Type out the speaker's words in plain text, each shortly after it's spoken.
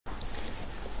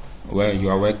Well, you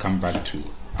are welcome back to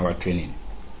our training,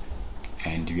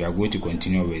 and we are going to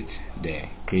continue with the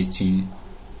creation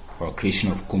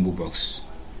of combo box.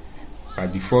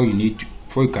 But before you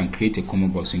can create a combo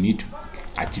box, you need to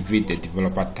activate the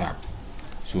developer tab.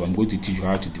 So I'm going to teach you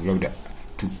how to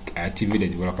activate the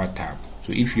developer tab.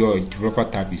 So if your developer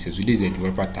tab is here, so this is the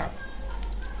developer tab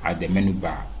at the menu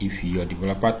bar. If your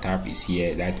developer tab is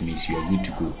here, that means you are good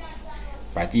to go.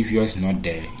 But if yours is not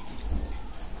there,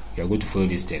 you are going to follow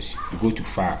these steps. You go to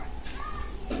File,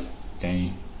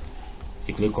 then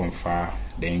you click on File,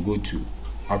 then you go to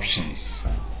Options.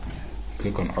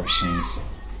 Click on Options,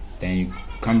 then you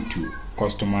come to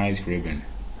Customize Ribbon.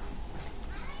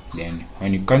 Then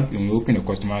when you open the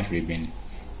Customize Ribbon,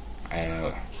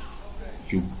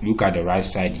 you look at the right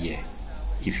side here.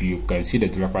 If you can see the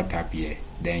developer tab here,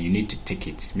 then you need to tick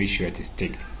it. Make sure it is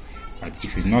ticked. But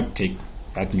if it's not ticked,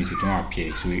 that means it won't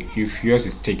appear. So if yours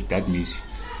is ticked, that means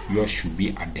yours should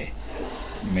be at the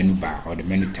menu bar or the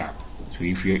menu tab. So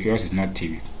if yours is not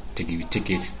ticked, you tick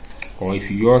it. Or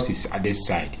if yours is at this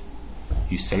side,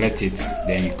 you select it,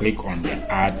 then you click on the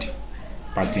add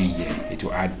button here. It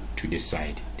will add to this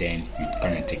side, then you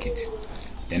come and tick it.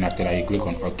 Then after that, you click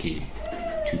on OK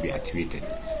to be activated.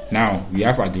 Now we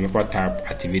have our developer tab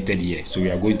activated here, so we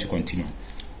are going to continue.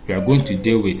 We are going to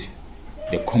deal with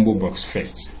the combo box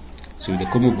first. So the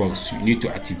combo box, you need to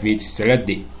activate, select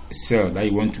the cell that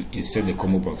you want to insert the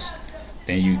combo box,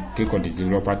 then you click on the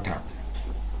developer tab.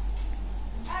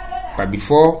 But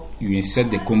before you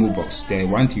insert the combo box, the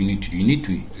one thing you need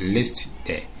to list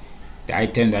the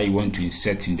item that you want to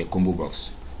insert in the combo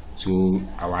box. So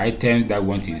our item that we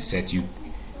want to insert,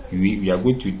 we are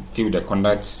going to deal with the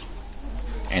conduct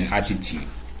and attitude.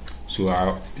 So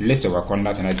our list of our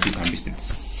conduct and attitude can be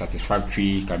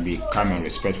satisfactory, can be calm and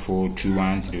respectful,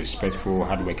 truant, respectful,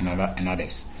 hardworking, and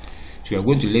others. So we are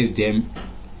going to list them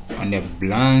on a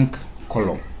blank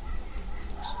column.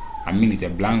 I mean it's a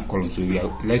blank column. So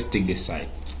let's take this side,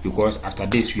 because after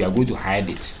this we are going to hide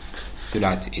it so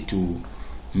that it will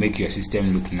make your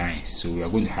system look nice. So we are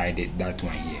going to hide it, that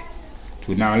one here.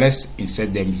 So now let's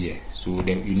insert them here. So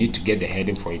you need to get the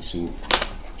heading for it. So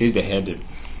here's the heading: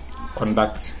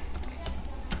 conduct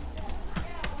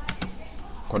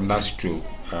stroke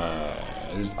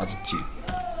this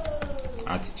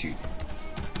attitude.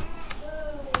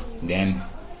 Then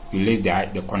you list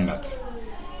the conduct.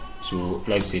 So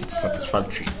let's say it's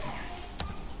satisfactory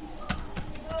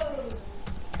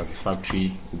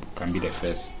can be the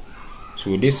first.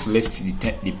 So this list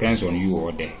depends on you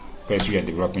or the person you are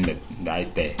developing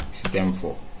the system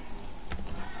for.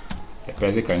 The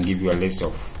person can give you a list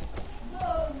of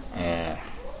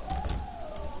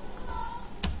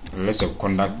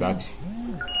conduct that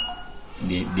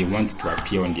they want to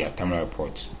appear on their terminal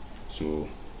report. So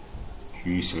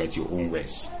you select your own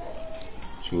words.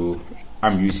 So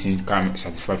I'm using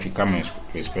satisfactory, calm and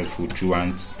respectful,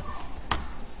 truant,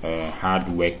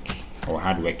 hardworking,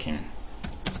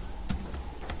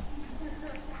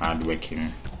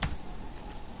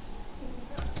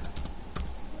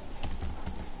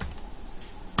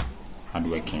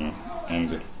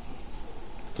 and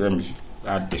let me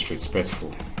add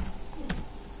disrespectful.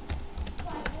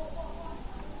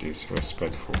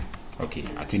 Okay,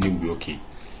 I think it will be okay.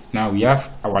 Now we have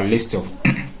our list of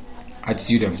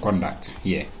attitude and conduct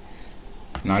here.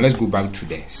 Now let's go back to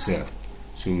the cell.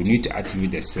 So you need to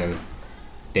activate the cell,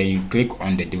 then you click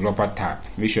on the developer tab.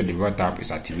 Make sure the developer tab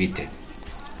is activated.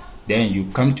 Then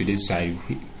you come to this side,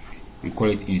 we call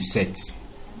it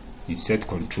insert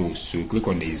controls. So you click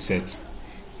on the insert,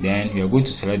 then we are going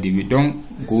to select we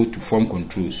don't go to form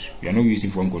controls. We are not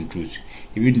using form controls,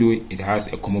 even though it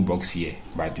has a combo box here,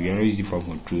 but we are not using form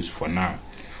controls for now.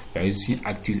 We are using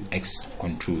ActiveX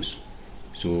controls.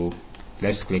 So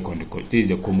let's click on this is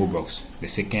the combo box, the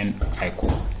second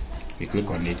icon. You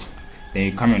click on it, then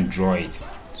you come and draw it.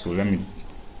 So let me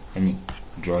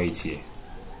draw it here.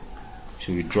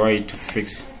 So we draw it to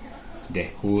fix the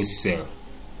whole cell.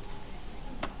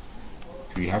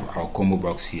 So we have our combo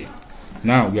box here.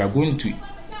 Now we are going to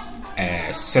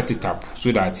set it up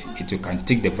so that it can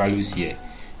take the values here.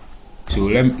 So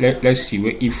let's see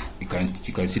if you can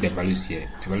see the values here,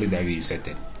 the values that we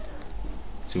inserted.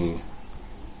 So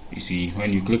you see,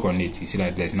 when you click on it, you see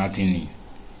that there's nothing in,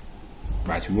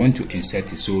 but we want to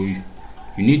insert it. So you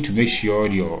need to make sure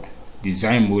your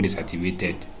design mode is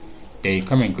activated. Then you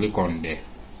come and click on the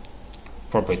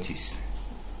properties.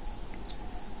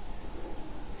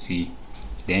 See,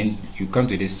 then you come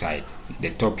to this side,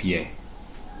 the top here.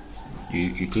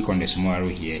 You click on the small arrow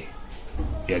here.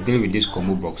 You are dealing with this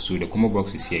combo box. So the combo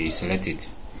box is here. You select it,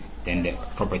 then the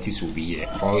properties will be here.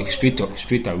 Or straight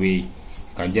away, you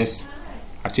can just,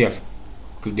 after you have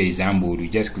click the design mode, you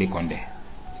just click on the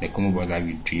combo box that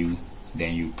we drew,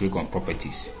 then you click on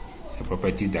properties. The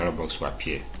properties dialog box will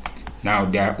appear. Now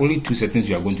there are only two settings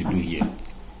we are going to do here.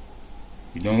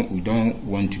 We don't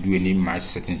want to do any match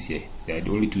settings here. There are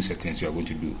the only two settings we are going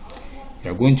to do. We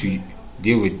are going to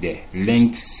deal with the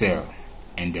length cell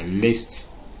and the list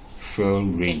fill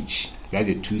range. That's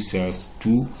the two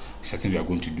settings we are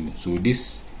going to do. So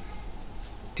this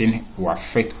thing will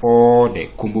affect all the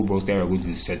combo box that we are going to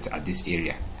insert at this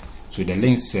area. So the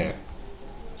length cell.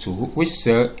 So which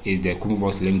cell is the combo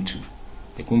box linked to?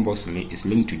 The combo box is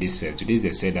linked to this cell. So this is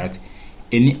the cell that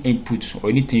any input or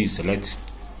anything you select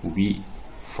will be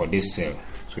for this cell.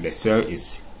 So the cell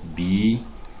is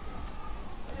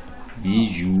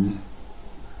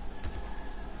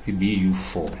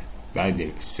BU4. That's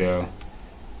the cell,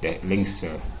 the link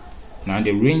cell. Now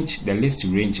the range, the list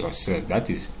range of cells,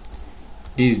 this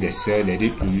is the cell, the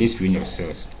list range of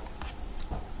cells.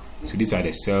 So these are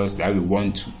the cells that we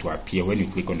want to appear when you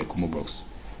click on the combo box.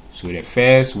 So the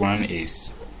first one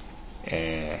is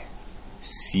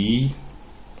CI.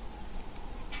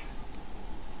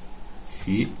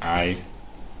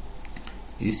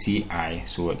 This CI.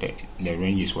 So the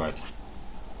range is what?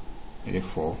 Is it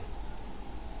 4?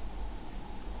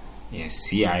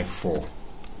 Yes, CI4.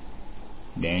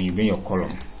 Then you bring your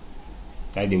column.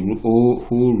 That's the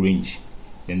whole range.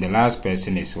 Then the last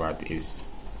person is what? Is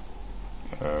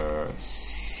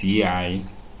CI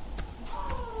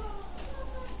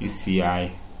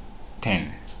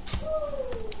 10.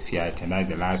 CI 10. That's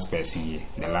the last person here.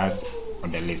 The last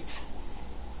on the list.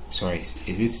 Sorry, is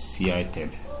this CI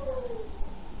 10?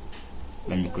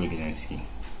 Let me click it and see.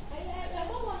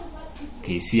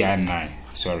 Okay, CI 9.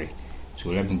 Sorry. So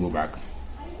let me go back.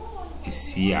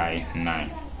 It's CI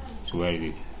 9. So where is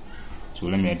it? So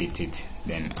let me edit it,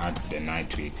 then add the 9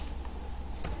 to it.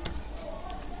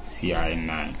 CI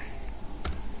 9.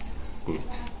 Good.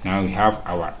 Now we have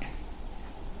our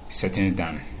settings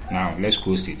done. Now let's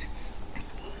close it.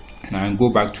 Now go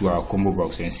back to our combo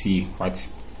box and see what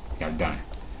we have done.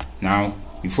 Now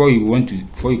before you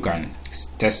can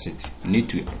test it, you need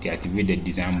to deactivate the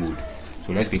design mode.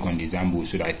 So let's click on design mode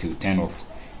so that it will turn off.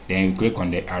 Then you click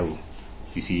on the arrow.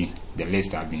 You see the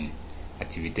list have been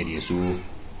activated here. So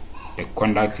the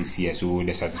conduct is here. So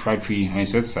the satisfactory, when you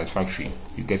select satisfactory,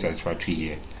 you get satisfactory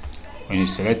here. When you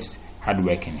select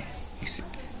hardworking,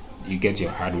 you get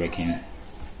your hardworking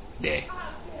there.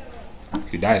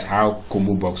 So that is how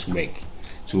combo box work.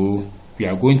 So we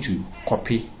are going to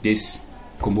copy this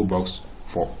combo box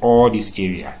for all this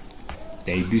area.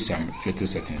 Then you do some little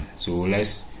setting. So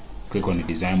let's click on the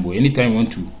design mode. Anytime you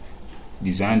want to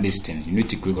design this thing, you need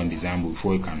to click on design mode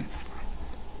before you can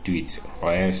do it,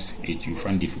 or else you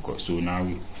find difficult. So now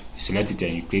you select it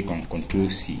and you click on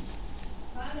Ctrl+C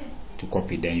to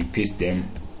copy. Then you paste them.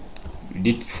 You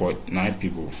did for 9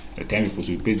 people, 10 people,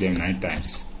 so you paste them 9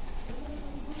 times.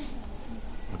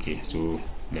 Okay, so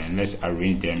then let's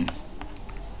arrange them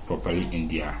properly in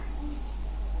their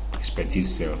respective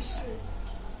cells.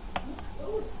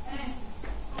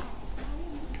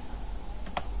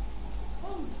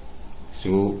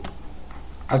 So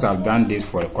as I've done this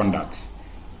for the conduct,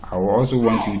 I will also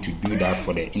want you to do that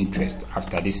for the interest.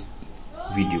 After this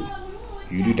video,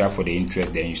 you do that for the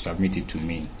interest, then you submit it to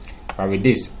me. But with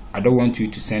this, I don't want you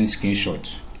to send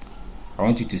screenshots. I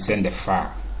want you to send the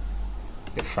file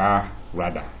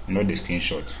rather, not the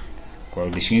screenshot,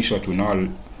 because the screenshot will not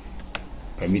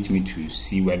permit me to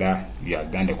see whether you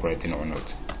have done the correct thing or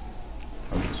not.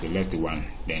 Okay, so left the one,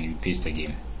 then you paste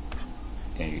again,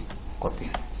 then you copy.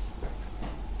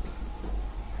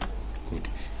 Good.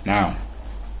 Now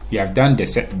we have done the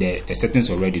settings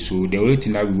already, so the only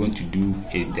thing that we want to do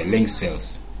is the link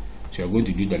cells. So we're going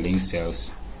to do the link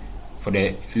cells. For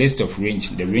the list of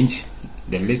range, the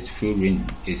list fill range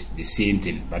is the same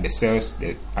thing, but the cells,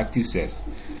 the active cells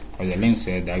or the link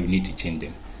cell, that we need to change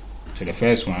them. So the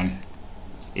first one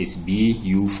is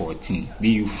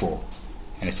BU4,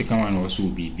 and the second one also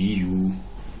will be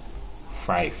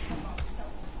BU5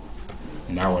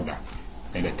 in that order.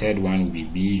 Then the third one will be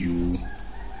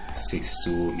BU6.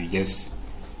 So you just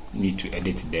need to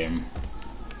edit them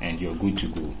and you're good to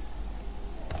go.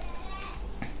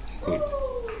 Good.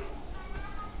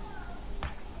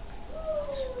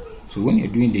 So when you're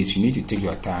doing this, you need to take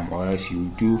your time, or else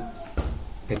you do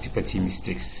petty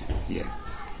mistakes here.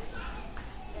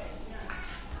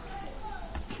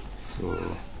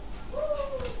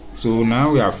 So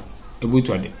now we are able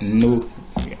to know.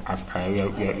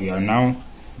 We are now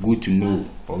good to know,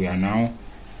 or we are now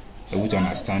able to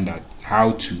understand that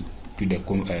how to do the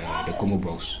combo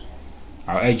box.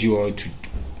 I'll urge you all to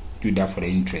do that for the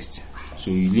interest. So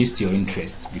you list your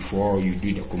interest before you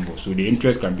do the combo. So the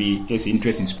interest can be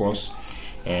interest in sports,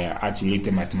 art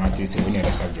related, mathematics, and any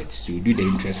other subjects. So you do the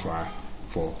interest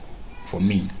for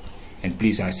me. And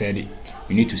please, I said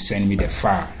you need to send me the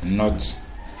file, not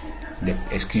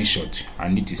a screenshot. I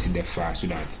need to see the file so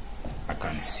that I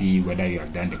can see whether you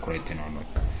have done the correct thing or not.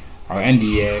 I'll end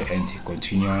here and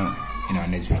continue in our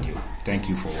next video. Thank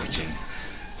you for watching.